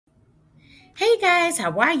Hey guys,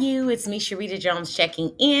 how are you? It's me, Sharita Jones,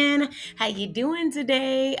 checking in. How you doing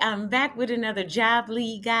today? I'm back with another job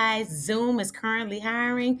lead, guys. Zoom is currently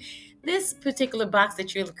hiring. This particular box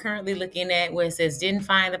that you're currently looking at where it says didn't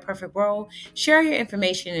find the perfect role, share your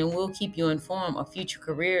information and we'll keep you informed of future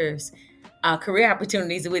career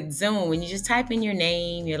opportunities with Zoom. When you just type in your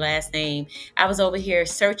name, your last name. I was over here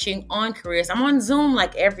searching on careers. I'm on Zoom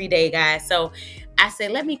like every day, guys. So I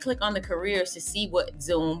said, let me click on the careers to see what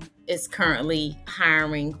Zoom is currently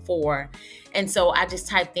hiring for. And so I just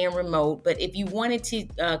typed in remote. But if you wanted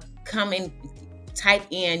to come and type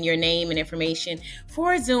in your name and information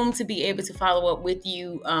for Zoom to be able to follow up with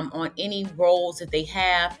you on any roles that they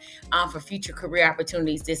have for future career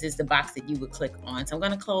opportunities, this is the box that you would click on. So I'm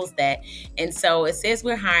going to close that. And so it says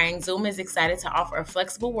we're hiring. Zoom is excited to offer a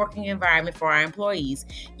flexible working environment for our employees.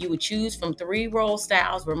 You would choose from 3 role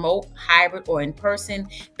styles: remote, hybrid, or in person,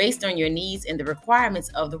 based on your needs and the requirements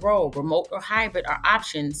of the role. Remote or hybrid are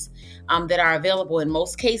options that are available in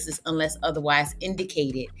most cases unless otherwise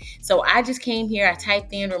indicated. So I just came here, I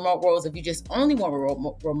typed in remote roles. If you just only want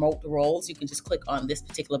remote roles, you can just click on this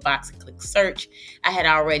particular box and click search. I had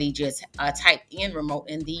already just typed in remote,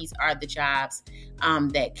 and these are the jobs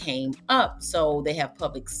that came up. So they have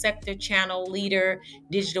public sector channel leader,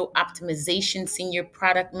 digital optimization senior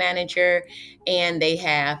product manager, and they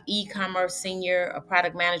have e-commerce senior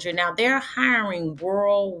product manager. Now they're hiring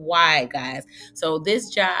worldwide, guys. So this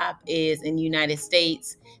job is in the United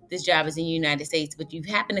States. This job is in the United States, but you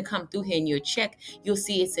happen to come through here and you'll check, you'll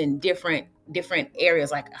see it's in different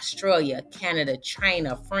areas like Australia, Canada,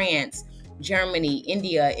 China, France, Germany,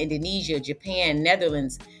 India, Indonesia, Japan,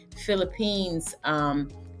 Netherlands, Philippines,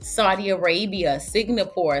 Saudi Arabia,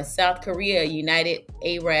 Singapore, South Korea, United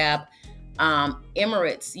Arab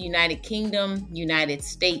Emirates, United Kingdom, United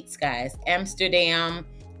States, guys, Amsterdam,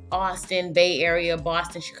 Austin, Bay Area,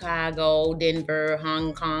 Boston, Chicago, Denver,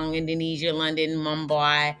 Hong Kong, Indonesia, London,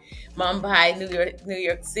 Mumbai, New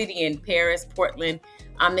York City, and Paris, Portland.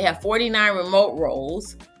 They have 49 remote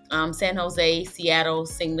roles. San Jose, Seattle,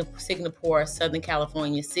 Singapore, Southern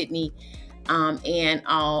California, Sydney, and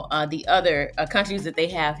all the other countries that they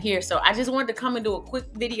have here. So I just wanted to come and do a quick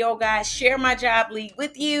video, guys, share my job lead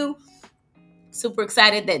with you. Super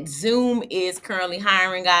excited that Zoom is currently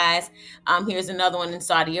hiring, guys. Here's another one in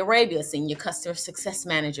Saudi Arabia: senior customer success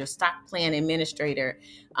manager, stock plan administrator,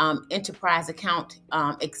 enterprise account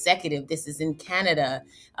executive. This is in Canada.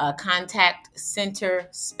 Contact center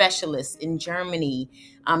specialist in Germany.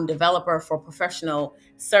 Developer for professional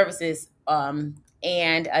services.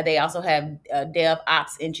 And they also have a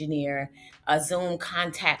DevOps engineer, a Zoom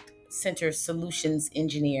contact center solutions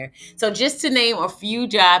engineer. So just to name a few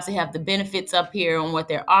jobs, they have the benefits up here on what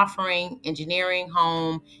they're offering: engineering,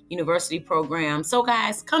 home, university program. So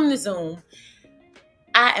guys, come to Zoom.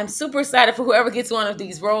 I am super excited for whoever gets one of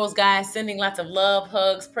these roles, guys. Sending lots of love,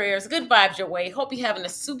 hugs, prayers, good vibes your way. Hope you're having a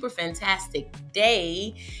super fantastic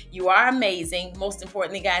day. You are amazing. Most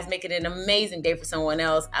importantly, guys, make it an amazing day for someone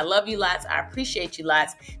else. I love you lots. I appreciate you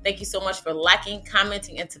lots. Thank you so much for liking,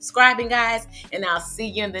 commenting, and subscribing, guys. And I'll see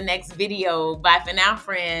you in the next video. Bye for now,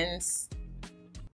 friends.